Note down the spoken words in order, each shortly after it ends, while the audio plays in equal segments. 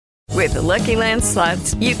With the Lucky Land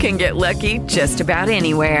Slots, you can get lucky just about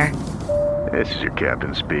anywhere. This is your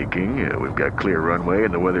captain speaking. We've got clear runway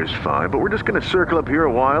and the weather's fine, but we're just going to circle up here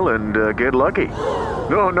a while and get lucky.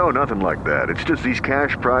 No, nothing like that. It's just these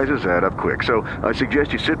cash prizes add up quick. So I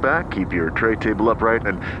suggest you sit back, keep your tray table upright,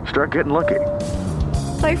 and start getting lucky.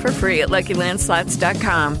 Play for free at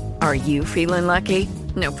LuckyLandSlots.com. Are you feeling lucky?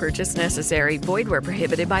 No purchase necessary. Void where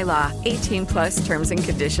prohibited by law. 18 plus terms and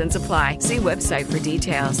conditions apply. See website for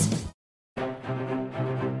details.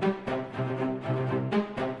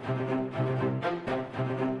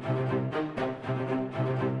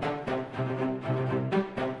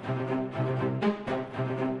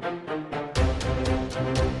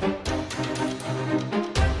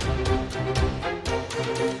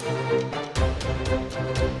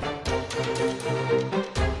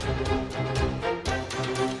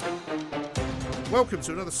 Welcome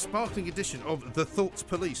to another sparkling edition of The Thoughts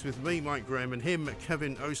Police with me, Mike Graham, and him,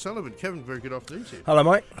 Kevin O'Sullivan. Kevin, very good afternoon to you. Hello,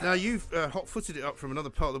 Mike. Now, you've hot-footed it up from another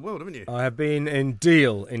part of the world, haven't you? I have been in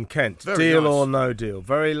Deal in Kent. Very Deal nice. Or no deal.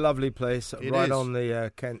 Very lovely place, It right is. on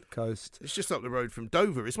the Kent coast. It's just up the road from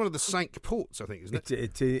Dover. It's one of the Cinque ports, I think, isn't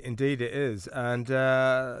it? Indeed it is. And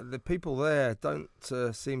the people there don't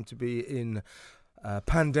seem to be in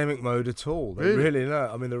pandemic mode at all. They really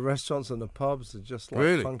not. I mean, the restaurants and the pubs are just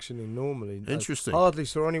functioning normally. Interesting. I hardly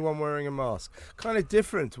saw anyone wearing a mask. Kind of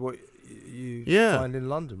different to what you find in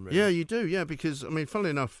London, really. Yeah, you do, because, I mean,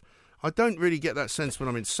 funnily enough, I don't really get that sense when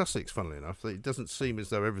I'm in Sussex, funnily enough. It doesn't seem as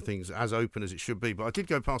though everything's as open as it should be. But I did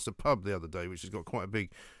go past a pub the other day, which has got quite a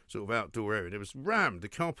big sort of outdoor area. And it was rammed. The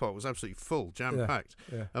car park was absolutely full, jam-packed.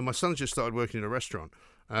 Yeah. And my son's just started working in a restaurant.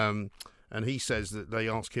 And he says that they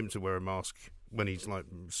ask him to wear a mask when he's like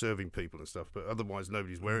serving people and stuff, but otherwise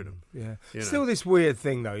nobody's wearing them. Yeah. You Still know. this weird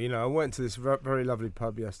thing, though. I went to this very lovely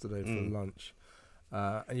pub yesterday for lunch,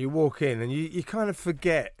 and you walk in and you kind of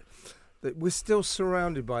forget that we're still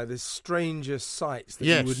surrounded by this stranger sights that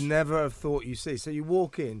you would never have thought you see. So you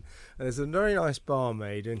walk in, and there's a very nice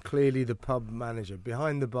barmaid and clearly the pub manager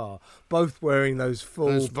behind the bar, both wearing those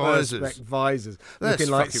full perspex visors, That's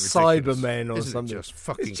looking like fucking ridiculous. Cybermen or Isn't it something. just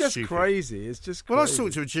fucking it's just stupid? crazy. It's just crazy. Well, I was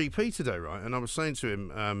talking to a GP today, right, and I was saying to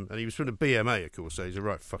him, and he was from the BMA, of course, so he's a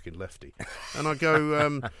right fucking lefty. And I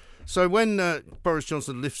go, so when Boris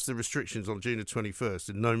Johnson lifts the restrictions on June the 21st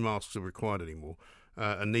and no masks are required anymore,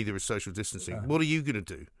 and neither is social distancing, what are you going to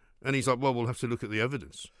do? And he's like, well, we'll have to look at the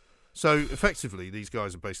evidence. So effectively, these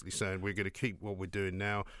guys are basically saying we're going to keep what we're doing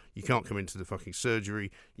now. You can't come into the fucking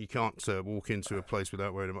surgery. You can't walk into a place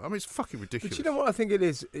without wearing a mask. I mean, it's fucking ridiculous. But you know what I think it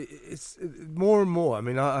is? It's more and more. I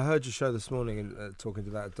mean, I heard your show this morning and talking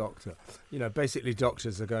to that doctor. Basically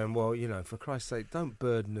doctors are going, well, for Christ's sake, don't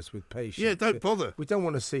burden us with patients. Yeah, don't bother. We don't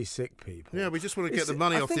want to see sick people. Yeah, we just want to get the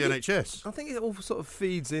money off the NHS. I think it all sort of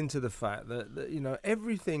feeds into the fact that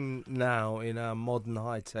everything now in our modern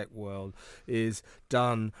high-tech world is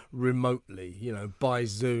done remotely, by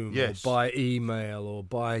Zoom or by email or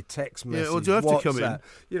by text message, or do you have WhatsApp, to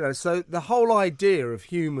come in? So the whole idea of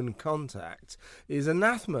human contact is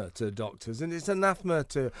anathema to doctors, and it's anathema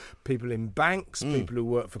to people in banks, people who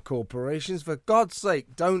work for corporations. For God's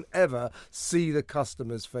sake, don't ever see the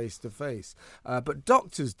customers face to face. But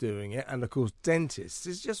doctors doing it, and of course dentists,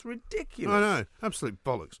 is just ridiculous. I know, absolute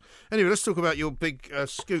bollocks. Anyway, let's talk about your big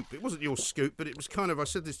scoop. It wasn't your scoop, but it was kind of, I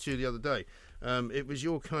said this to you the other day, it was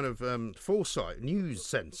your kind of foresight, news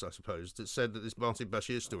sense, I suppose, that said that this Martin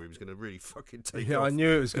Bashir story was going to really fucking take off. Yeah, I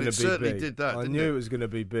knew it was going to be big. It certainly did that, I knew it was going to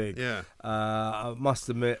be big. Yeah. I must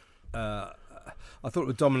admit, I thought it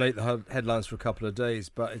would dominate the headlines for a couple of days,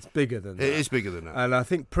 but it's bigger than that. It is bigger than that. And I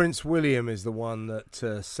think Prince William is the one that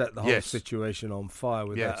set the whole situation on fire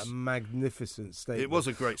with that magnificent statement. It was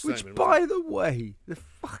a great statement. Which, by the way, the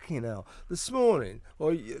fucking hell, this morning,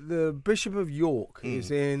 the Bishop of York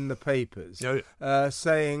is in the papers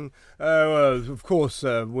saying, well, of course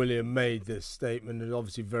William made this statement, and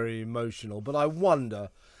obviously very emotional, but I wonder,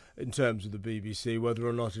 in terms of the BBC, whether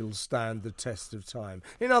or not it'll stand the test of time.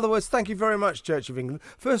 In other words, thank you very much, Church of England.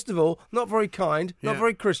 First of all, not very kind, not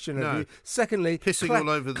very Christian of you. Secondly, pissing all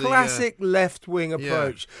over the classic left-wing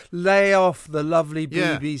approach. Lay off the lovely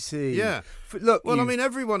BBC. Yeah. Look, I mean,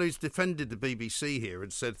 everyone who's defended the BBC here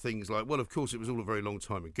and said things like, well, of course, it was all a very long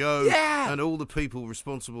time ago. Yeah. And all the people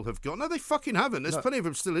responsible have gone. No, they fucking haven't. There's plenty of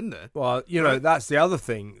them still in there. Well, that's the other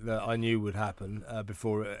thing that I knew would happen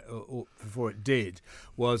before it did,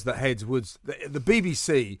 was that heads would... The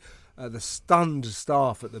BBC... the stunned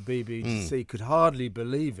staff at the BBC could hardly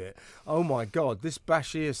believe it. Oh my God, this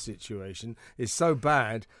Bashir situation is so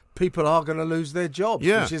bad, people are going to lose their jobs,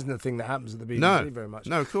 which isn't a thing that happens at the BBC very much.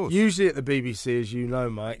 No, of course. Usually at the BBC, as you know,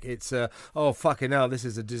 Mike, it's, oh, fucking hell, this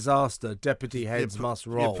is a disaster. Deputy heads must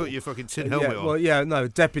roll. You put your fucking tin helmet on. Well,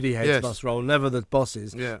 deputy heads must roll, never the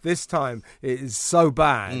bosses. Yeah. This time, it is so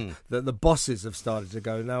bad that the bosses have started to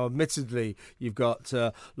go. Now, admittedly, you've got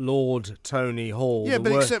Lord Tony Hall. Yeah,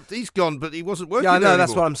 but except he's gone, but he wasn't working there anymore.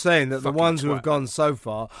 That's what I'm saying, that the ones twat. who have gone so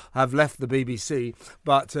far have left the BBC,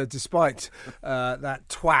 but despite that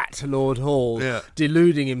twat, Lord Hall,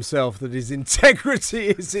 deluding himself that his integrity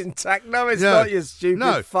is intact. No, it's not, you stupid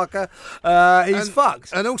fucker. He's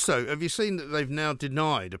fucked. And also, have you seen that they've now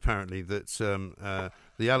denied, apparently, that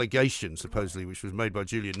the allegation, supposedly, which was made by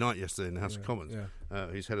Julian Knight yesterday in the House of Commons,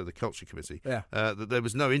 who's head of the Culture Committee, that there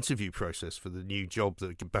was no interview process for the new job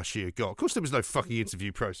that Bashir got. Of course, there was no fucking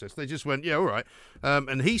interview process. They just went, yeah, all right.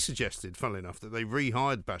 And he suggested, funnily enough, that they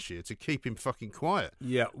rehired Bashir to keep him fucking quiet.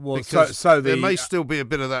 Yeah, well, because there may still be a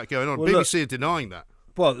bit of that going on. Well, BBC are denying that.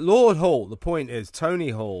 Well, Lord Hall, the point is, Tony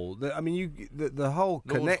Hall, the whole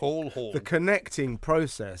the connecting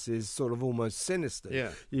process is sort of almost sinister. Yeah.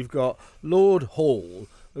 You've got Lord Hall,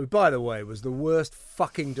 who, by the way, was the worst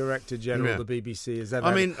fucking Director General the BBC has ever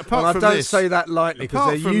had. I mean, apart from I don't this, say that lightly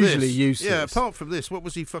because they're usually useless. Yeah, apart from this, what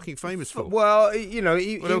was he fucking famous for? Well, you know,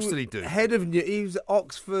 what else did he do? He was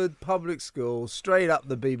Oxford Public School, straight up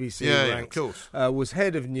the BBC ranks. Yeah, of course. Was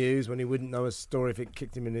head of news when he wouldn't know a story if it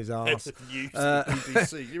kicked him in his arse. Head of news at the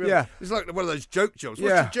BBC. You remember? It's like one of those joke jobs.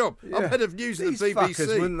 What's your job? I'm head of news at the BBC. These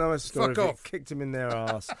fuckers wouldn't know a story if it kicked him in their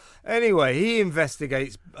arse. Anyway, he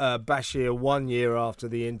investigates Bashir 1 year after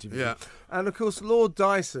the interview. Yeah. And, of course, Lord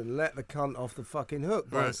Dyson let the cunt off the fucking hook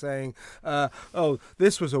by saying,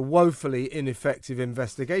 this was a woefully ineffective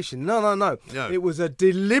investigation. No. It was a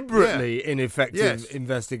deliberately ineffective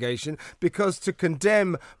investigation because to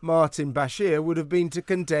condemn Martin Bashir would have been to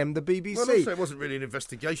condemn the BBC. Well, also, it wasn't really an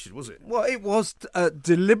investigation, was it? Well, it was a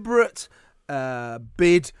deliberate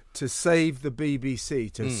bid to save the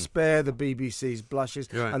BBC, to spare the BBC's blushes.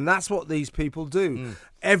 Right. And that's what these people do.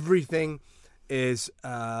 Everything is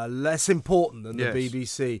less important than the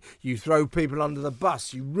BBC. You throw people under the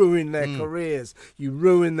bus, you ruin their careers, you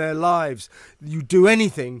ruin their lives, you do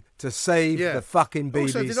anything to save the fucking BBC.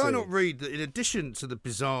 Also, did I not read that in addition to the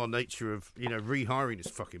bizarre nature of, rehiring this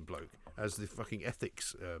fucking bloke as the fucking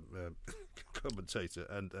ethics commentator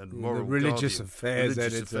and moral religious guardian, affairs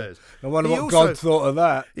religious editor. affairs. I wonder what God thought of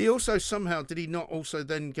that. He also somehow, did he not also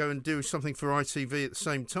then go and do something for ITV at the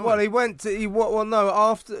same time? Well, he went to,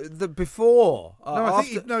 before. I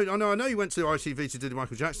know he went to ITV to do the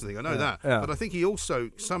Michael Jackson thing. I know that. Yeah. But I think he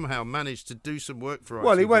also somehow managed to do some work for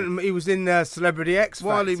ITV. Well, he was in Celebrity X Factor.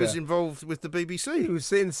 While he was involved with the BBC. He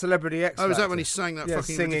was in Celebrity X Factor. Oh, is that when he sang that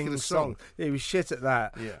fucking ridiculous song? Yeah, he was shit at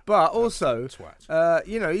that. Yeah. But also,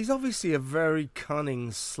 he's obviously a very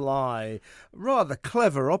cunning, sly, rather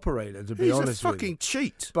clever operator, to be honest with you. He's a fucking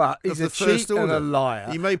cheat. But he's a cheat and a liar.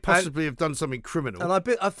 He may possibly have done something criminal. And I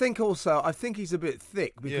think he's a bit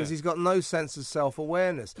thick because he's got no sense of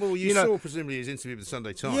self-awareness. Well, you saw presumably his interview with the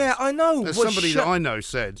Sunday Times. Yeah, I know. As somebody that I know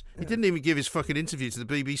said, he didn't even give his fucking interview to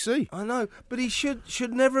the BBC. I know, but he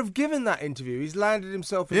should never have given that interview. He's landed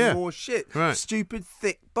himself in more shit. Right. Stupid,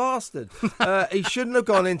 thick bastard. He shouldn't have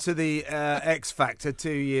gone into the X Factor 2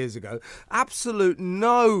 years ago. Absolute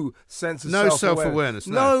no sense of self-awareness.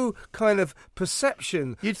 No kind of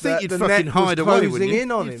perception. You'd think you'd fucking hide away, wouldn't you?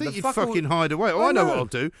 You'd think you'd fucking hide away. I know what I'll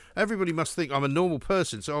do. Everybody must think I'm a normal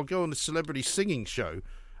person, so I'll go on a celebrity singing show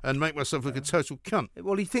and make myself look a total cunt.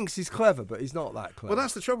 Well, he thinks he's clever, but he's not that clever. Well,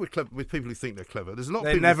 that's the trouble with people who think they're clever. There's a lot of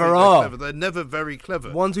people who never think are. They're clever. They're never very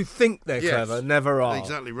clever. Ones who think they're clever never are.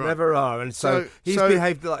 Exactly right. Never are. And so he's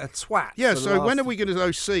behaved like a twat. Yeah, so when are we going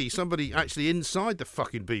to see somebody actually inside the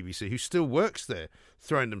fucking BBC who still works there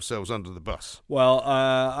throwing themselves under the bus? Well,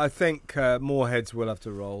 I think more heads will have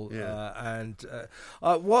to roll. Yeah.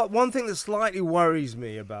 One thing that slightly worries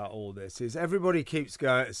me about all this is everybody keeps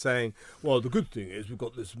saying, well, the good thing is we've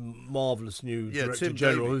got this marvellous new Director Tim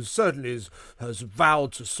General Davie, who certainly has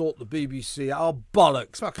vowed to sort the BBC out. Oh,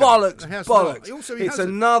 bollocks. It's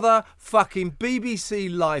another fucking BBC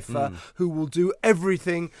lifer who will do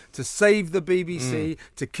everything to save the BBC,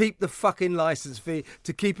 to keep the fucking licence fee,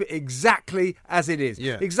 to keep it exactly as it is.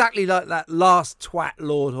 Yeah. Exactly like that last twat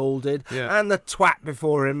Lord Hall did, and the twat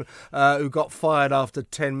before him who got fired after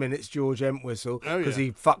 10 minutes, George Entwistle, because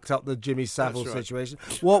he fucked up the Jimmy Savile situation.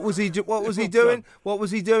 What was he doing?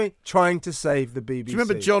 Trying to save the BBC. Do you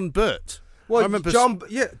remember John Burt? Well,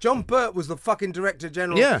 John Burt was the fucking Director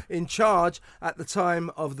General in charge at the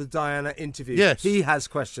time of the Diana interview. Yes. He has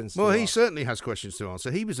questions to Well, he ask. certainly has questions to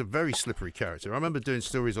answer. He was a very slippery character. I remember doing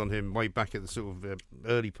stories on him way back at the sort of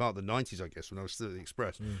early part of the 90s, I guess, when I was still at the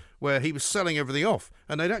Express, where he was selling everything off.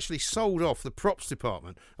 And they'd actually sold off the props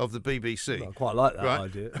department of the BBC. Well, I quite like that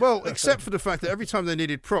idea. Well, except for the fact that every time they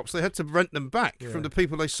needed props, they had to rent them back from the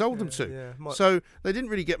people they sold them to. So they didn't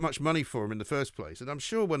really get much money for them in the first place. And I'm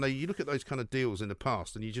sure when you look at those kind of deals in the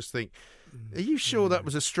past and you just think, are you sure that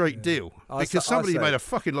was a straight deal? Because somebody made a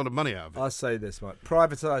fucking lot of money out of it. I say this, mate.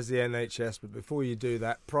 Privatise the NHS, but before you do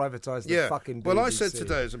that, privatise the fucking BBC. Well, I said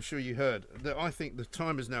today, as I'm sure you heard, that I think the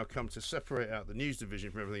time has now come to separate out the news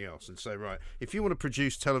division from everything else and say, right, if you want to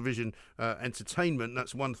produce television entertainment,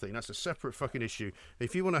 that's one thing. That's a separate fucking issue.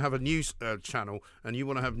 If you want to have a news channel and you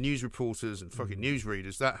want to have news reporters and fucking news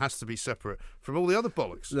readers, that has to be separate from all the other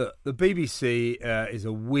bollocks. Look, the BBC is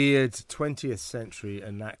a weird 20th century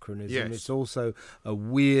anachronism. Yes. It's also a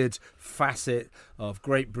weird facet of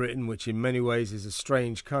Great Britain, which in many ways is a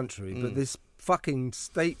strange country. But this fucking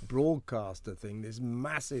state broadcaster thing, this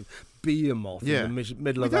massive behemoth in the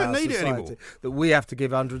middle of our society that we have to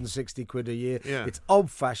give 160 quid a year. It's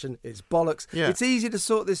old-fashioned, it's bollocks. It's easy to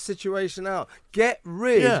sort this situation out. Get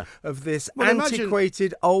rid of this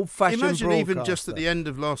antiquated, old-fashioned Imagine even broadcaster. just at the end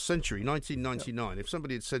of last century, 1999, if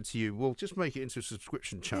somebody had said to you, well, just make it into a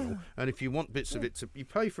subscription channel, and if you want bits of it, you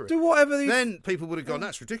pay for it. Do whatever then people would have gone,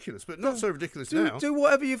 that's ridiculous, but not so ridiculous now. Do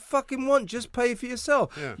whatever you fucking want, just pay for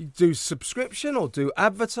yourself. You do subscription or do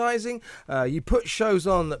advertising. You put shows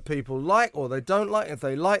on that people like or they don't like. If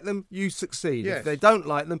they like them, you succeed. If they don't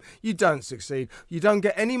like them, you don't succeed. You don't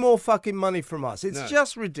get any more fucking money from us. It's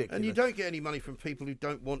just ridiculous. And you don't get any money from people who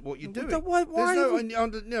don't want what you're doing. Why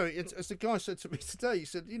as the guy said to me today, he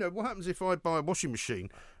said, what happens if I buy a washing machine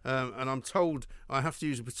and I'm told I have to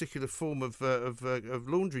use a particular form of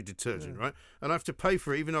laundry detergent, right? And I have to pay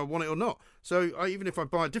for it even though I want it or not. So even if I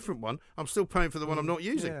buy a different one, I'm still paying for the one I'm not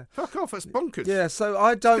using. Fuck off, that's bonkers. Yeah, so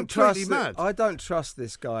I don't trust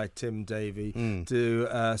this guy, Tim Davie,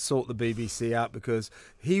 to sort the BBC out, because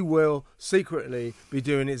he will secretly be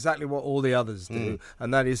doing exactly what all the others do,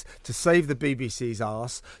 and that is to save the BBC's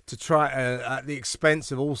arse, to try at the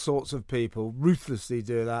expense of all sorts of people, ruthlessly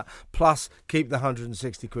do that, plus keep the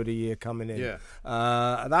 160 quid a year coming in.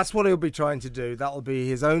 That's what he'll be trying to do. That'll be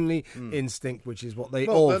his only instinct, which is what they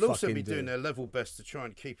all fucking do. They'll also be doing their level best to try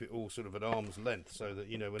and keep it all sort of at arm's length, so that,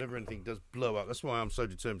 whenever anything does blow up, that's why I'm so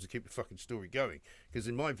determined to keep the fucking story going, because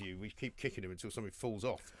in my view, we keep kicking him until something falls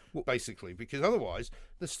off, basically, because otherwise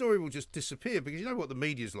the story will just disappear, because you know what the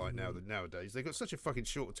media's like nowadays. They've got such a fucking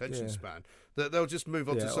short attention span that they'll just move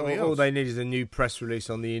on to something else. All they need is a new press release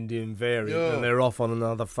on the Indian variant, and they're off on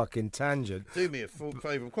another fucking tangent. Do me a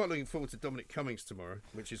favour. I'm quite looking forward to Dominic Cummings tomorrow,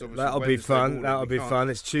 which is obviously That'll be fun.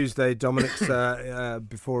 It's Tuesday. Dominic's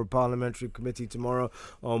before a parliamentary committee tomorrow.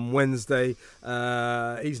 On Wednesday,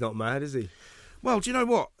 he's not mad, is he? Well, do you know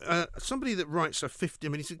what? Somebody that writes a 50... I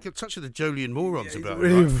mean, he's got touch of the Jolien morons about it.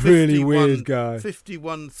 Really, really weird guy.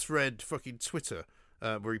 51-thread fucking Twitter,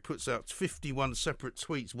 where he puts out 51 separate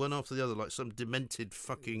tweets, one after the other, like some demented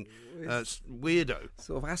fucking weirdo.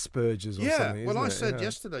 Sort of Asperger's or something. Well, I said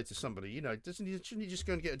yesterday to somebody, shouldn't he just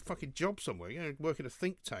go and get a fucking job somewhere? Work in a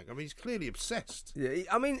think tank. I mean, he's clearly obsessed. Yeah,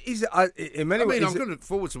 I mean, in many ways. I'm going to look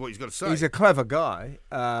forward to what he's got to say. He's a clever guy,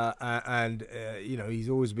 and he's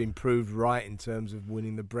always been proved right in terms of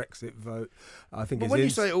winning the Brexit vote. I think. But when you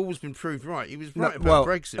say always been proved right, he was right about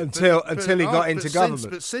Brexit until he got into government.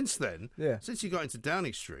 But since then, since he got into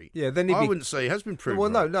Downing Street, then I wouldn't say he has been proved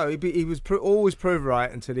right. No, he was always proved right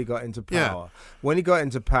until he got into power. When he got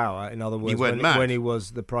into power, in other words, when he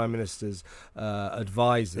was the Prime Minister's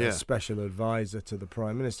advisor, special advisor to the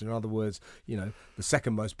Prime Minister, in other words, the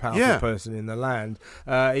second most powerful person in the land,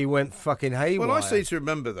 he went fucking haywire. Well, I seem to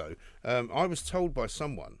remember, though, I was told by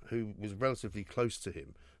someone who was relatively close to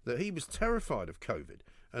him that he was terrified of COVID.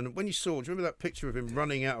 And when do you remember that picture of him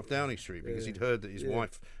running out of Downing Street because he'd heard that his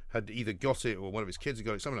wife had either got it or one of his kids had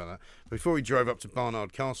got it, something like that, before he drove up to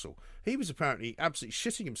Barnard Castle. He was apparently absolutely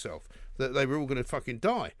shitting himself that they were all going to fucking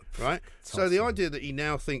die, right? So the idea that he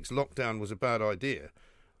now thinks lockdown was a bad idea...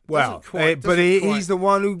 he's the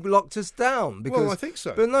one who locked us down. Well, I think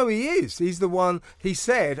so. But no, he is. He's the one. He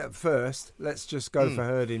said at first, "Let's just go for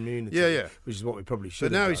herd immunity." Which is what we probably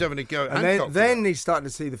should. But now he's having to go. And then he's starting to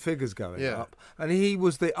see the figures going up. And he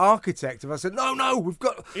was the architect of. I said, "No, we've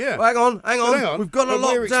got. Hang on. We've got a lockdown."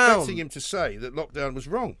 We're expecting him to say that lockdown was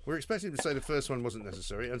wrong. We're expecting him to say the first one wasn't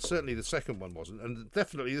necessary, and certainly the second one wasn't, and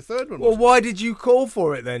definitely the third one wasn't. Well, why did you call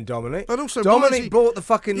for it then, Dominic? But also, Dominic brought the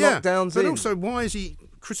fucking lockdowns in. But also, why is he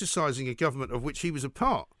criticising a government of which he was a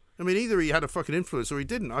part? I mean, either he had a fucking influence or he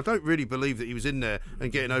didn't. I don't really believe that he was in there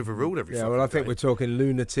and getting overruled every fucking I think day. we're talking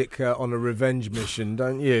lunatic on a revenge mission,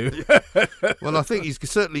 don't you? Well, I think he's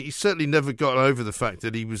certainly never got over the fact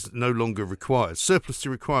that he was no longer required. Surplus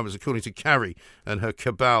to requirements, according to Carrie and her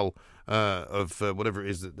cabal of whatever it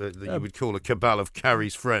is that you would call a cabal of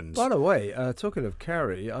Carrie's friends. By the way, talking of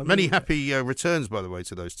Carrie, many happy returns, by the way,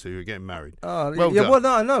 to those two who are getting married. Well,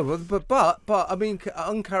 no, I know, but I mean,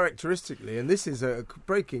 uncharacteristically, and this is a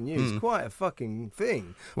breaking news, quite a fucking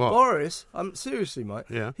thing. What? Boris, seriously, mate,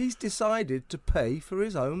 Yeah. he's decided to pay for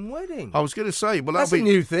his own wedding. I was going to say, well, That's a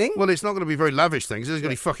new thing. Well, it's not going to be very lavish things. There's going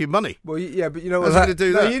to be fucking money. Well, yeah, but you know How's what? he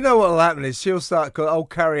gonna do that? You know what'll happen is she'll start. Old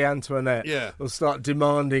Carrie Antoinette. Yeah. Will start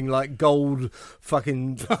demanding like gold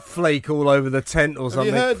fucking flake all over the tent or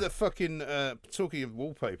something. Have you heard that fucking talking of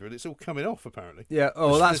wallpaper, and it's all coming off apparently? Yeah.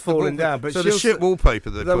 Oh, that's falling down. But so the shit wallpaper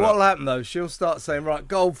that. What'll happen though? She'll start saying, right,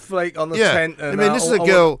 gold flake on the tent. And, I mean, this is a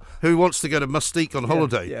girl who wants to go to Mustique on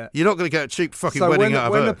holiday. Yeah. You're not going to get a cheap fucking wedding out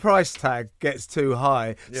of her. When the price tag gets too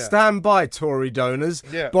high, stand by, Tory donors.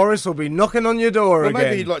 Yeah. Boris will be knocking on your door again.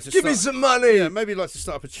 Maybe he'd like to give me some money. Yeah, maybe he'd like to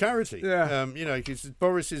start up a charity. Yeah. It's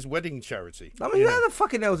Boris's wedding charity. I mean, how the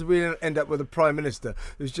fucking hell do we end up with a prime minister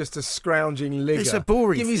who's just a scrounging ligger? It's a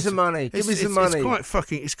boring. Give me some money. Give me some money.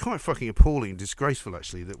 It's quite fucking appalling and disgraceful,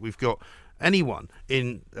 actually, that we've got anyone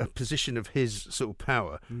in a position of his sort of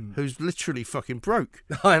power who's literally fucking broke.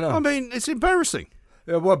 I know. I mean, it's embarrassing.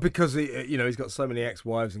 Well, because he's got so many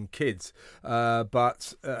ex-wives and kids, and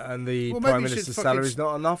the prime minister's salary is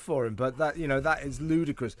not enough for him. But that is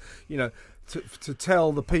ludicrous. To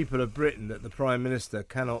tell the people of Britain that the prime minister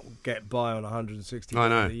cannot get by on 160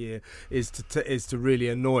 a year is to really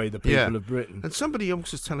annoy the people of Britain. And somebody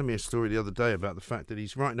else was telling me a story the other day about the fact that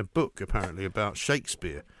he's writing a book apparently about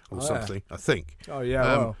Shakespeare or something. I think. Oh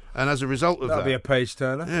yeah. And as a result of that'll be a page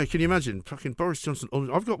turner. Yeah, can you imagine? Fucking Boris Johnson.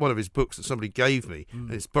 I've got one of his books that somebody gave me,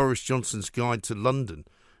 and it's Boris Johnson's Guide to London.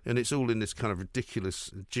 And it's all in this kind of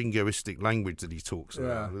ridiculous jingoistic language that he talks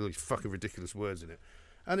about. With all these fucking ridiculous words in it.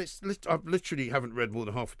 And I literally haven't read more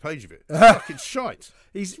than half a page of it. It's fucking shite.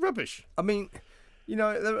 He's rubbish. I mean,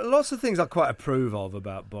 there are lots of things I quite approve of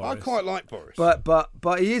about Boris. I quite like Boris. But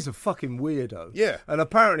he is a fucking weirdo. Yeah. And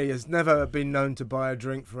apparently has never been known to buy a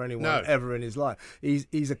drink for anyone ever in his life.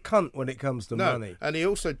 He's a cunt when it comes to money. And he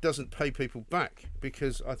also doesn't pay people back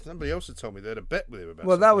because somebody else had told me they had a bet with him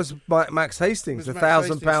about that was Max Hastings, a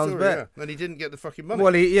 £1,000 bet. Yeah. And he didn't get the fucking money.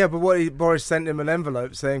 Well, Boris sent him an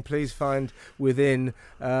envelope saying, please find within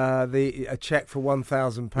a cheque for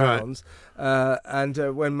 £1,000. Right.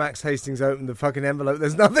 And when Max Hastings opened the fucking envelope,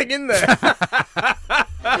 there's nothing in there.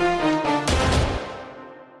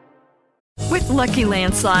 With Lucky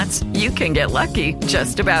Land Slots, you can get lucky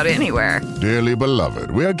just about anywhere. Dearly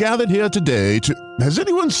beloved, we are gathered here today to... Has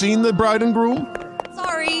anyone seen the bride and groom?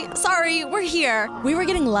 Sorry, we're here. We were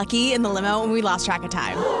getting lucky in the limo and we lost track of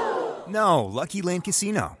time. No, Lucky Land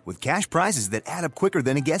Casino, with cash prizes that add up quicker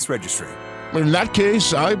than a guest registry. In that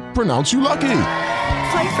case, I pronounce you lucky.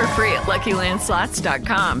 Play for free at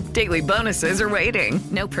LuckyLandSlots.com. Daily bonuses are waiting.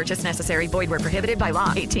 No purchase necessary. Void where prohibited by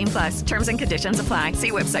law. 18+. Terms and conditions apply.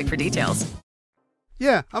 See website for details.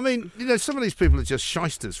 Yeah, I mean, some of these people are just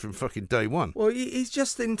shysters from fucking day one. Well, he's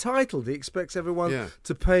just entitled. He expects everyone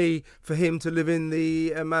to pay for him to live in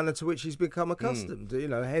the manner to which he's become accustomed.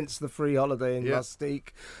 Hence the free holiday in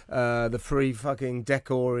Mustique, the free fucking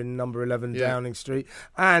decor in number 11 Downing Street,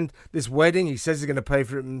 and this wedding. He says he's going to pay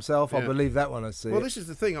for it himself. I believe that when I see it. Well, this is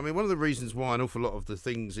the thing. I mean, one of the reasons why an awful lot of the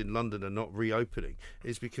things in London are not reopening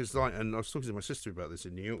is because, and I was talking to my sister about this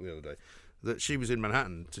in New York the other day, that she was in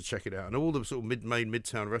Manhattan to check it out, and all the sort of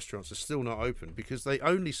midtown restaurants are still not open because they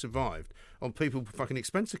only survived on people with fucking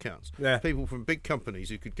expense accounts. Yeah. People from big companies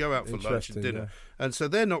who could go out for lunch and dinner. Yeah. And so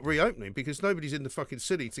they're not reopening because nobody's in the fucking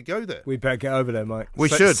city to go there. We better get over there, Mike. We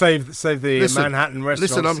should. Save the Manhattan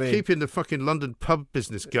restaurant I'm keeping the fucking London pub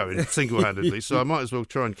business going single-handedly, so I might as well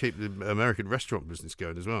try and keep the American restaurant business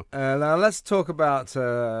going as well. Now let's talk about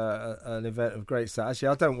an event of great size. Actually,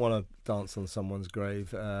 I don't want to dance on someone's grave,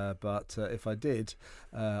 but if I did,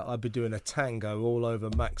 I'd be doing a tango all over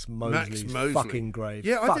Max Mosley's fucking grave.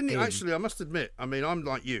 Yeah, I didn't actually. I must admit. I mean, I'm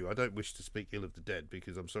like you. I don't wish to speak ill of the dead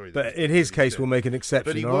because I'm sorry. But in his case, we'll make an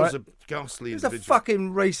exception. But he was a ghastly individual. He's a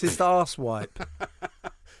fucking racist arsewipe.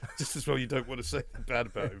 Just as well you don't want to say bad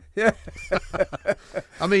about him. Yeah.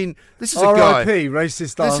 I mean, this is a guy. R.I.P.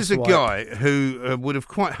 racist arsewipe. This is a guy who would have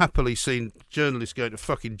quite happily seen journalists go to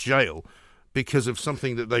fucking jail because of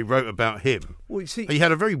something that they wrote about him. Well, you see, he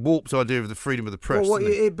had a very warped idea of the freedom of the press. Well,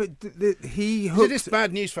 didn't he? but he hooked... Is this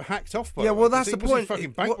bad news for Hacked Off, by yeah, the way? well, that's the point.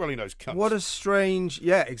 Fucking bankrolling those cunts. What a strange...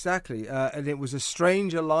 Yeah, exactly. And it was a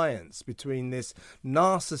strange alliance between this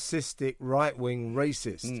narcissistic right-wing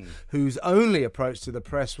racist whose only approach to the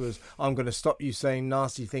press was, I'm going to stop you saying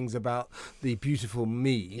nasty things about the beautiful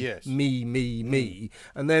me. Yes. Me.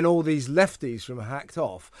 And then all these lefties from Hacked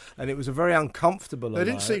Off. And it was a very uncomfortable They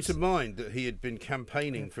alliance. didn't seem to mind that he had been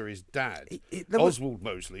campaigning for his dad, Oswald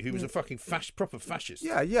Mosley, who was a fucking proper fascist.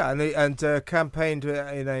 Yeah, and campaigned in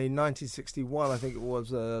a 1961, I think it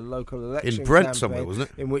was, a local election in Brent campaign, somewhere, wasn't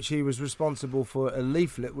it? In which he was responsible for a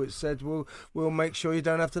leaflet which said, "We'll make sure you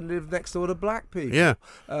don't have to live next door to black people." Yeah,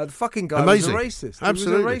 the fucking guy amazing. was a racist.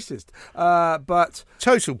 Absolutely, he was a racist. But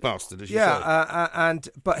total bastard, as you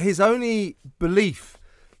say. But his only belief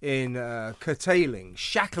in curtailing,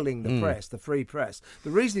 shackling the press, the free press. The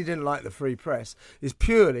reason he didn't like the free press is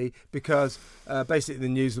purely because basically the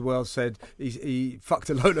News of the World said he fucked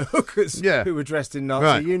a load of hookers who were dressed in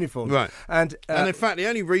Nazi uniforms. Right. And in fact, the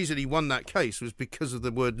only reason he won that case was because of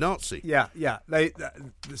the word Nazi. Yeah.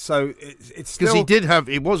 So it's still... Because he did have...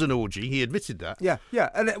 It was an orgy. He admitted that. Yeah.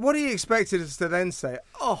 And what he expected us to then say,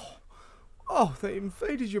 oh, they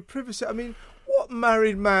invaded your privacy. I mean, what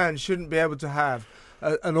married man shouldn't be able to have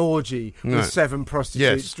an orgy with 7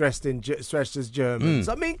 prostitutes dressed as Germans?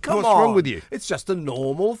 I mean, come on. What's wrong with you? It's just a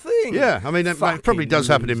normal thing. Yeah, I mean, it probably does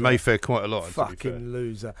happen in Mayfair quite a lot. Fucking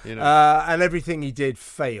loser. You know. And everything he did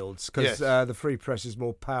failed because the free press is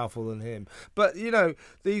more powerful than him. But,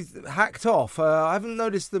 these Hacked Off, I haven't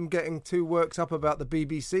noticed them getting too worked up about the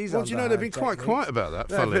BBC's. Well, do you know, they've been quite quiet about that,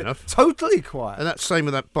 funnily enough. Totally quiet. And that's same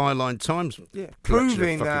with that Byline Times. Yeah,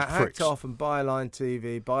 proving that Hacked Off and Byline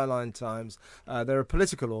TV, Byline Times, they're a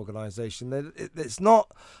political organisation. It's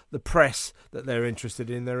not the press that they're interested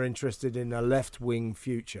in. They're interested in a left-wing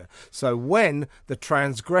future. So when the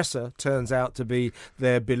transgressor turns out to be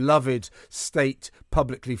their beloved state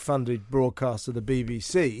publicly funded broadcaster, the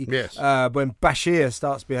BBC, when Bashir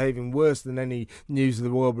starts behaving worse than any News of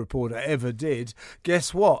the World reporter ever did,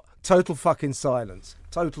 guess what? Total fucking silence.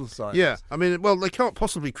 Total silence. Yeah, I mean, well, they can't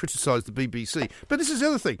possibly criticise the BBC. But this is the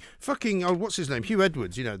other thing. Fucking, what's his name? Hugh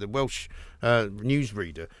Edwards, the Welsh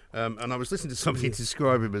newsreader. And I was listening to somebody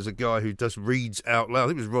describe him as a guy who just reads out loud. I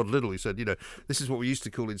think it was Rod Little who said, this is what we used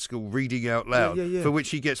to call in school reading out loud, for which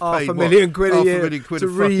he gets paid £500,000 a year. £500,000 a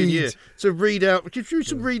fucking year. To read out. Give you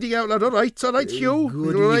some reading out loud. All right, Hugh.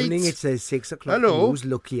 Good evening. It says 6 o'clock. Hello. News.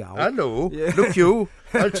 Look you out. Hello. Yeah. Look you.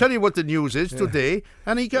 I'll tell you what the news is today.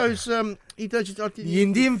 And he goes, he does the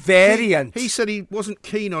Indian variant. He said he wasn't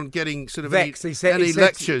keen on getting sort of Vex. any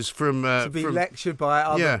lectures from... to be lectured by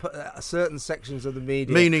other certain sections of the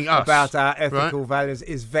media. Meaning us. About our ethical values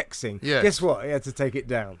is vexing. Yes. Guess what? He had to take it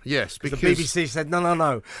down. Yes, because... the BBC said,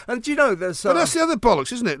 no. And do you know... But that's the other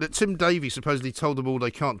bollocks, isn't it? That Tim Davies supposedly told them all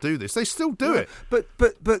they can't do this. They still do it. But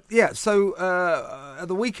so at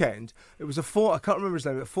the weekend, it was I can't remember his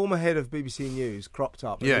name, a former head of BBC News cropped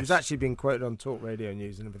up. He was actually being quoted on Talk Radio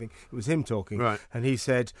News and everything. It was him talking. Right. And he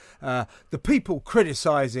said, the people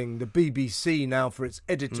criticising the BBC now for its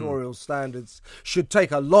editorial standards should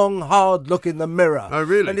take a long, hard look in the mirror. Oh,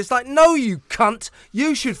 really? And it's like, no, you cunt.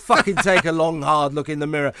 You should fucking take a long, hard look in the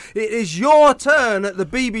mirror. It is your turn at the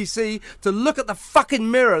BBC to look at the fucking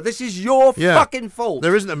mirror. This is your fucking fault.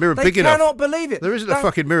 There isn't a mirror big enough. They cannot believe it. There isn't a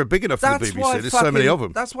fucking mirror big enough for the BBC. There's so many of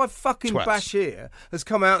them. That's why fucking Twats. Bashir has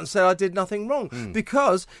come out and said I did nothing wrong.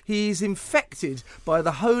 Because he's infected by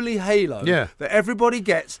the holy halo that everybody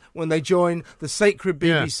gets when they join the sacred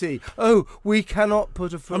BBC. Oh, we cannot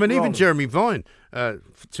put a foot wrong. Even Jeremy Vine,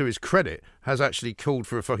 to his credit, has actually called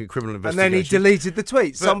for a fucking criminal investigation. And then he deleted the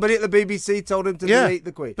tweet. Somebody at the BBC told him to delete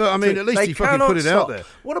the tweet. But, I mean, at least he fucking put it out there.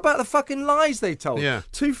 What about the fucking lies they told?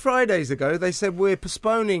 2 Fridays ago, they said we're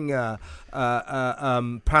postponing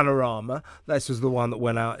Panorama. This was the one that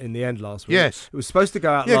went out in the end last week. Yes. It was supposed to go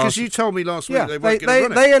out last week. Yeah, because you told me last week they weren't going to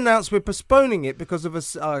run it. They announced we're postponing it because of,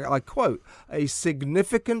 I quote, a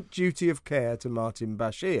significant duty of care to Martin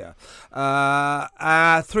Bashir.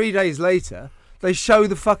 3 days later, they show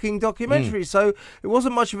the fucking documentary. So it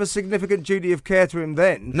wasn't much of a significant duty of care to him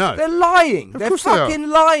then. No. They're lying. They're fucking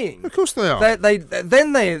lying. Of course they are.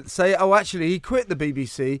 Then they say, oh, actually, he quit the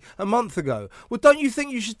BBC a month ago. Well, don't you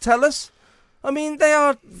think you should tell us? I mean, they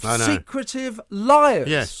are secretive liars.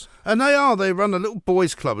 Yes. And they run a little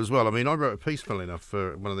boys' club as well. I mean, I wrote a piece, funnily enough,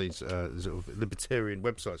 for one of these sort of libertarian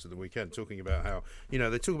websites at the weekend, talking about how,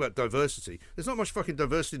 they talk about diversity. There's not much fucking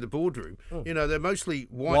diversity in the boardroom. They're mostly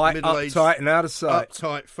white middle-aged, uptight and out of sight,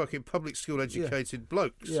 uptight, fucking public school educated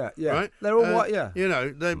blokes. Yeah. Right? They're all white. Yeah.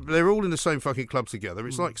 They're all in the same fucking club together.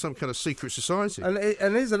 It's like some kind of secret society. And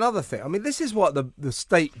here's another thing. I mean, this is what the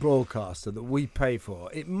state broadcaster that we pay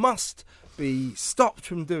for. It must be stopped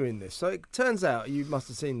from doing this. So it turns out, you must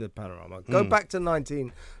have seen the panorama. Go back to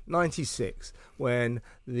 1996 when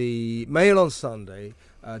the Mail on Sunday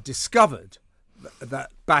discovered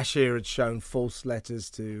that Bashir had shown false letters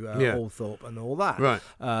to Althorpe and all that. Right.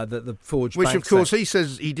 That the forged Which, bank of course, statement. he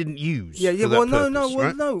says he didn't use. Yeah. For Well, that no.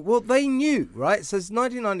 purpose, right? Well, they knew, right? So it's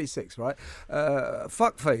 1996, right?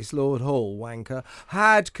 Fuckface Lord Hall, wanker,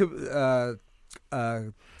 had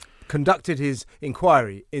conducted his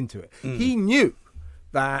inquiry into it. He knew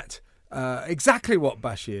that exactly what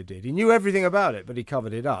Bashir did. He knew everything about it, but he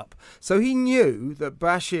covered it up. So he knew that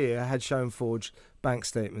Bashir had shown forged bank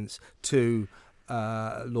statements to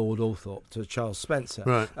Lord Althorpe, to Charles Spencer.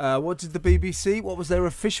 Right. What did the BBC? What was their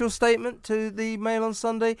official statement to the Mail on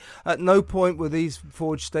Sunday? At no point were these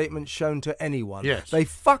forged statements shown to anyone. Yes. They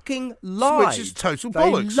fucking lied. Which is total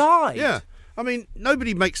bollocks. They lied. Yeah. I mean,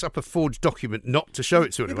 nobody makes up a forged document not to show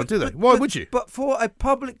it to anyone, do they? Why would you? But for a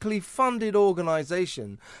publicly funded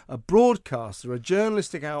organisation, a broadcaster, a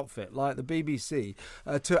journalistic outfit like the BBC,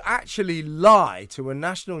 to actually lie to a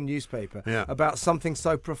national newspaper about something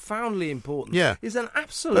so profoundly important is an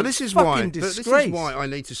absolute fucking disgrace. This is why I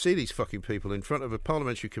need to see these fucking people in front of a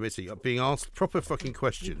parliamentary committee being asked proper fucking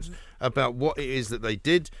questions about what it is that they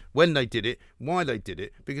did, when they did it, why they did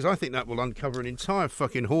it, because I think that will uncover an entire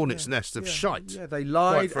fucking hornet's nest of shite. Yeah, they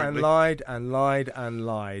lied and lied and lied and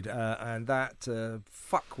lied. And that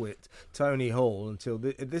fuckwit, Tony Hall, until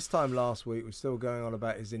this time last week, was still going on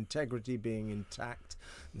about his integrity being intact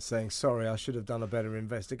and saying, sorry, I should have done a better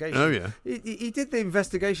investigation. Oh, yeah. He did the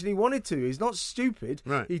investigation he wanted to. He's not stupid.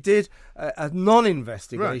 Right. He did a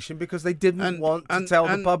non-investigation because they didn't want to tell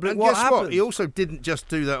the public what happened. What? He also didn't just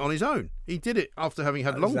do that on his own. He did it after having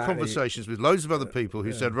had long conversations with loads of other people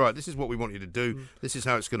who said, right, this is what we want you to do. This is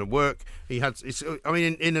how it's going to work. In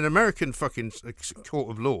an American fucking court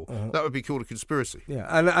of law, that would be called a conspiracy. Yeah,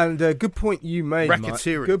 and good point you made,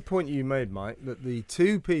 Racketeering. Mike. Good point you made, Mike, that the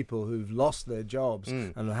two people who've lost their jobs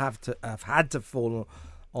and have had to fall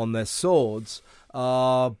on their swords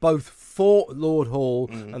are both for Lord Hall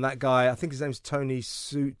and that guy, I think his name's Tony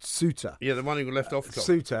Souter. Yeah, the one who left Ofcom.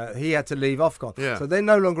 Souter, he had to leave Ofcom. Yeah. So they're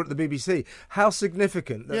no longer at the BBC. How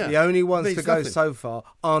significant that the only ones to go so far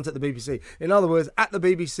aren't at the BBC. In other words, at the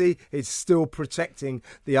BBC, it's still protecting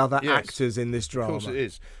the other actors in this drama. Of course it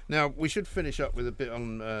is. Now, we should finish up with a bit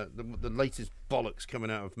on the latest bollocks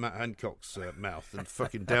coming out of Matt Hancock's mouth and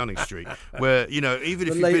fucking Downing Street, where, even if you've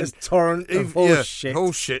been... The latest torrent of horse-shit.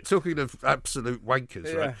 Horse-shit, talking of absolute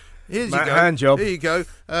wankers, right? Here you go.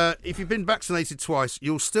 If you've been vaccinated twice,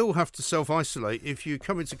 you'll still have to self-isolate if you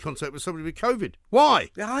come into contact with somebody with COVID. Why?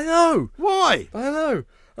 Yeah, I know. Why? I know.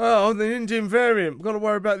 Oh, the Indian variant. We've got to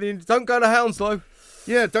worry about the Indian. Don't go to Hounslow.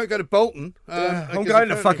 Yeah, don't go to Bolton. I'm going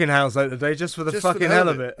to fucking Hounslow today just for the fucking hell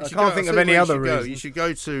of it. I can't think of any other reason. You should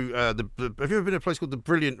go to have you ever been to a place called the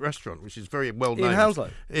Brilliant Restaurant, which is very well known? In Hounslow?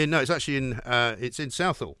 No, it's actually in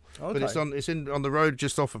Southall. Okay. But it's on the road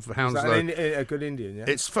just off of Hounslow. Is that a good Indian? Yeah.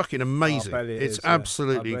 It's fucking amazing. It's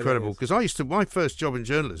absolutely incredible. Because my first job in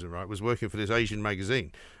journalism, right, was working for this Asian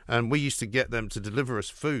magazine. And we used to get them to deliver us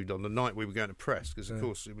food on the night we were going to press, because, of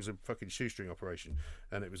course, it was a fucking shoestring operation,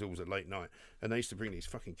 and it was always at late night. And they used to bring these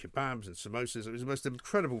fucking kebabs and samosas. It was the most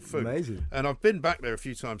incredible food. Amazing. And I've been back there a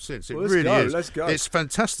few times since. Let's go. It's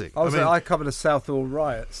fantastic. I covered the Southall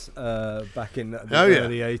riots back in the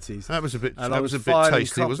early 80s. That was a bit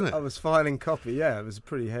tasty, wasn't it? I was filing copy, it was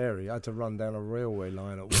pretty hairy. I had to run down a railway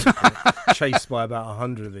line at one point, chased by about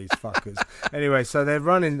 100 of these fuckers. Anyway, so they're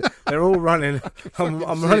all running. I'm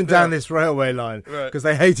running down this railway line because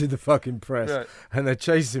they hated the fucking press, and they're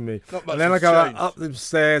chasing me. And then I go up the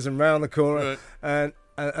stairs and round the corner, and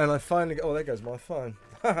I finally go, there goes my phone.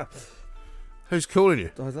 Who's calling you?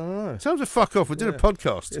 I don't know. Tell them to fuck off. We're doing a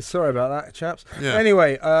podcast. Yeah, sorry about that, chaps. Yeah.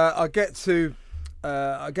 Anyway, I get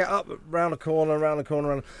up round the corner,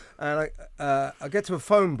 and I get to a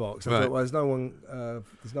phone box. I thought, well, there's no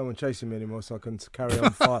one chasing me anymore, so I can carry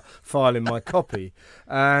on filing my copy.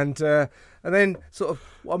 And then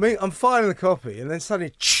I'm filing the copy, and then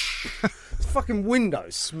suddenly, fucking window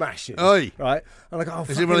smashes. Oi. Right? And I go,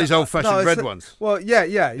 is it one of these old-fashioned red ones? Well, yeah.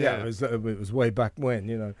 It was way back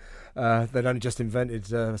when, They'd only just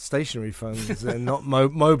invented stationary phones, and not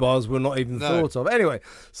mobiles were not even thought of. Anyway,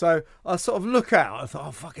 so I sort of look out. I thought,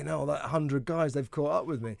 oh fucking hell, that 100 guys, they've caught up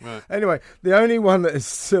with me. Right. Anyway, the only one that is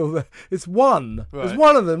still there, it's one. Right. There's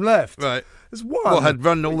one of them left. Right. There's one. Well, had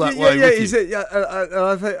run all that way with you.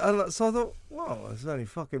 So I thought, well, there's only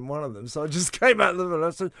fucking one of them. So I just came out of the middle and I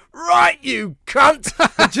said, right, you cunt!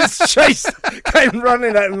 I just came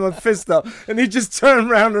running at him with my fist up, and he just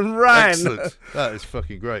turned around and ran. Excellent. That is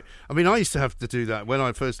fucking great. I mean, I used to have to do that when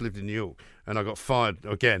I first lived in New York, and I got fired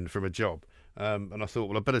again from a job. And I thought,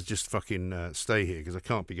 well, I better just fucking stay here because I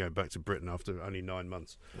can't be going back to Britain after only 9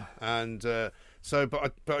 months. And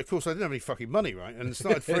but of course I didn't have any fucking money, right? And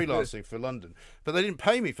started freelancing for London. But they didn't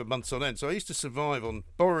pay me for months on end. So I used to survive on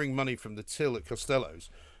borrowing money from the till at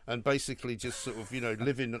Costello's and basically just sort of,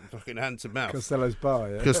 living fucking hand to mouth. Costello's Bar,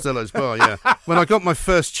 yeah. Costello's Bar, yeah. When I got my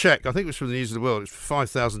first cheque, I think it was from the News of the World, it was for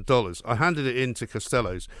 $5,000. I handed it in to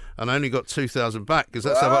Costello's and I only got $2,000 back because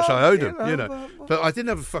that's how much I owed them, But I didn't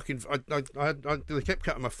have a fucking... they kept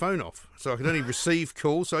cutting my phone off, so I could only receive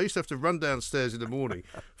calls. So I used to have to run downstairs in the morning,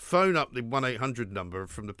 phone up the 1-800 number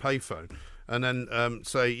from the payphone, and then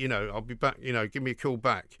say, I'll be back, give me a call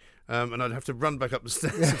back. And I'd have to run back up the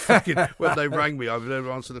stairs and fucking, when they rang me, I would never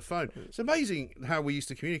answer the phone. It's amazing how we used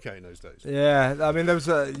to communicate in those days. Yeah, I mean,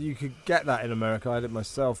 you could get that in America. I did it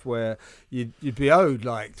myself, where you'd be owed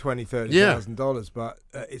like $20,000-$30,000, but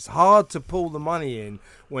it's hard to pull the money in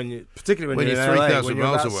particularly when you're in LA, 3,000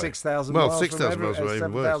 miles about away. 6,000 well, miles 6,000 miles away,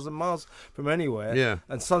 7,000 miles from anywhere. Yeah.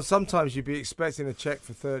 And sometimes you'd be expecting a check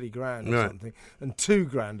for $30,000 or something, and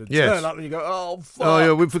 $2,000 would yes. turn up, and you go, oh fuck. Oh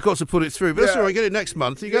yeah, we forgot to put it through, but that's all right. Get it next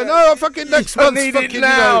month. You go, no, fucking next month. I need fucking, it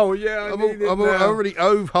now. I already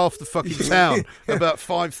owe half the fucking town about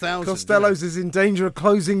 5,000. Costello's is in danger of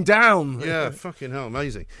closing down. Yeah, fucking hell,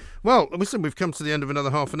 amazing. Well, listen, we've come to the end of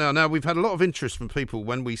another half an hour. Now, we've had a lot of interest from people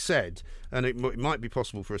when we said, and it might be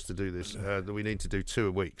possible for us to do this, that we need to do 2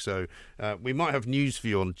 a week. So we might have news for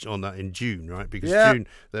you on that in June, right? Because June,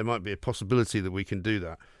 there might be a possibility that we can do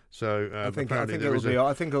that. So I think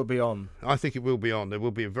it'll be on. I think it will be on. There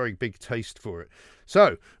will be a very big taste for it.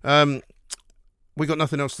 So we got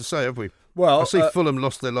nothing else to say, have we? Well, I see Fulham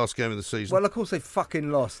lost their last game of the season. Well, of course they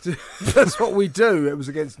fucking lost. That's what we do. It was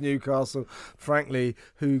against Newcastle. Frankly,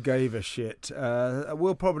 who gave a shit?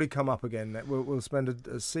 We'll probably come up again. We'll spend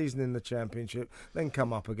a season in the Championship, then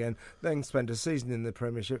come up again, then spend a season in the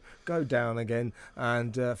Premiership, go down again,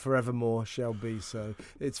 and forevermore shall be so.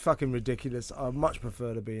 It's fucking ridiculous. I much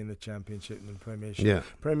prefer to be in the Championship than the Premiership. Yeah.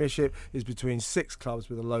 Premiership is between 6 clubs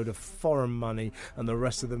with a load of foreign money, and the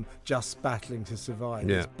rest of them just battling to survive.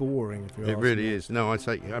 Yeah. It's boring. It really is. No, I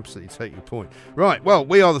absolutely take your point. Right, well,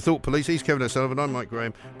 we are the Thought Police. He's Kevin O'Sullivan. I'm Mike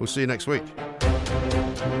Graham. We'll see you next week.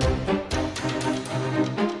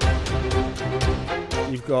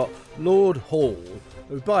 You've got Lord Hall,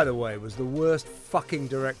 who, by the way, was the worst fucking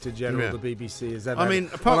Director General the BBC has ever had. I mean,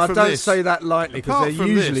 apart from I don't this, say that lightly because they're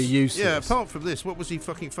usually useless. Yeah, apart from this, what was he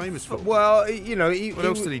fucking famous for? Well, what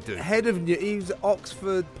else did he do? He was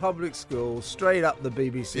Oxford Public School, straight up the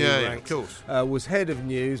BBC ranks. Yeah, of course. Was head of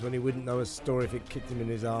news when he wouldn't know a story if it kicked him in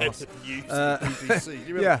his arse. Head of news at the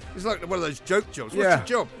BBC. Yeah, it's like one of those joke jobs. What's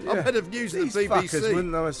your job? I'm head of news at the BBC. These fuckers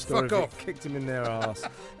wouldn't know a story if it kicked him in their arse.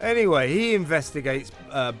 Anyway, he investigates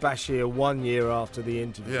Bashir 1 year after the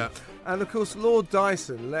interview. Yeah. And, of course, Lord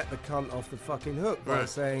Dyson let the cunt off the fucking hook by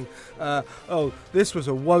saying, this was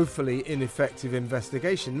a woefully ineffective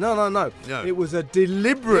investigation. No. It was a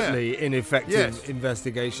deliberately ineffective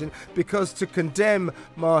investigation, because to condemn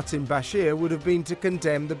Martin Bashir would have been to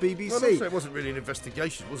condemn the BBC. Well, also, it wasn't really an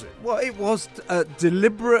investigation, was it? Well, it was a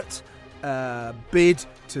deliberate bid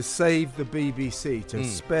to save the BBC, to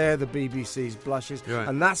spare the BBC's blushes. Right.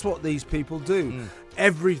 And that's what these people do.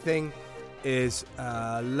 Everything is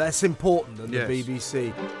less important than the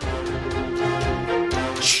BBC.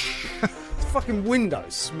 It's fucking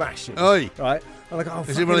windows smashing. Oi. Right? And I go,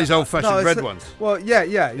 is it one of these old-fashioned red ones? Well, yeah.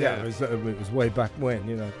 It was way back when,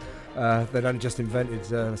 they'd only just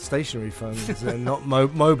invented stationary phones, and not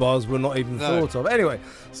mobiles were not even thought of. Anyway,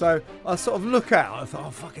 so I sort of look out. I thought, oh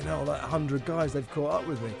fucking hell, that 100 guys, they've caught up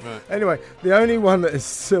with me. Right. Anyway, the only one that is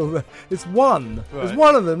still there, it's one. Right. There's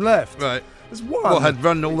one of them left. Right. There's one. Well, had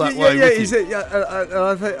run all that way with you. So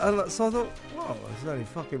I thought, well, there's only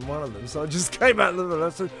fucking one of them. So I just came out of the middle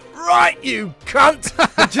and I said, right, you cunt!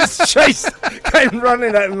 I just came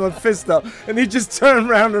running at him with my fist up, and he just turned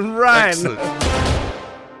around and ran. Excellent.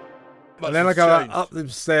 And then I go up the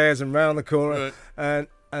stairs and round the corner, and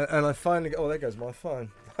I finally go, oh, there goes my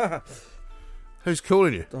phone. Who's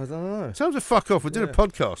calling you? I don't know. Tell him to fuck off. We're doing a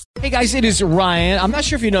podcast. Hey, guys, it is Ryan. I'm not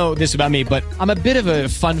sure if you know this about me, but I'm a bit of a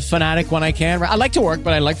fun fanatic when I can. I like to work,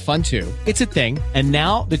 but I like fun, too. It's a thing. And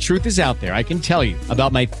now the truth is out there. I can tell you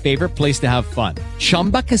about my favorite place to have fun.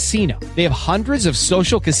 Chumba Casino. They have hundreds of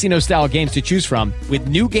social casino-style games to choose from with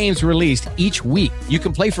new games released each week. You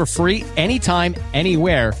can play for free anytime,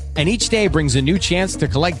 anywhere, and each day brings a new chance to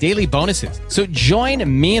collect daily bonuses. So join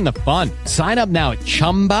me in the fun. Sign up now at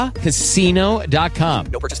ChumbaCasino.com.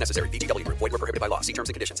 No purchase necessary. VGW. Void where prohibited by law. See terms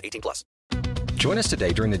and conditions. 18+. Join us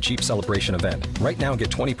today during the Jeep Celebration event. Right now, get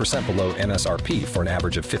 20% below MSRP for an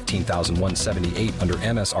average of $15,178 under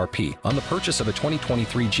MSRP on the purchase of a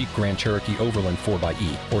 2023 Jeep Grand Cherokee Overland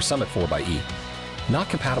 4xE or Summit 4xE. Not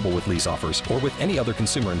compatible with lease offers or with any other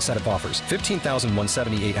consumer incentive offers.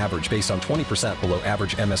 $15,178 average based on 20% below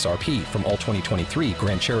average MSRP from all 2023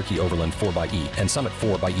 Grand Cherokee Overland 4xE and Summit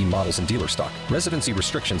 4xE models in dealer stock. Residency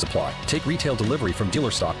restrictions apply. Take retail delivery from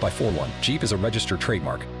dealer stock by 4/1. Jeep is a registered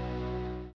trademark.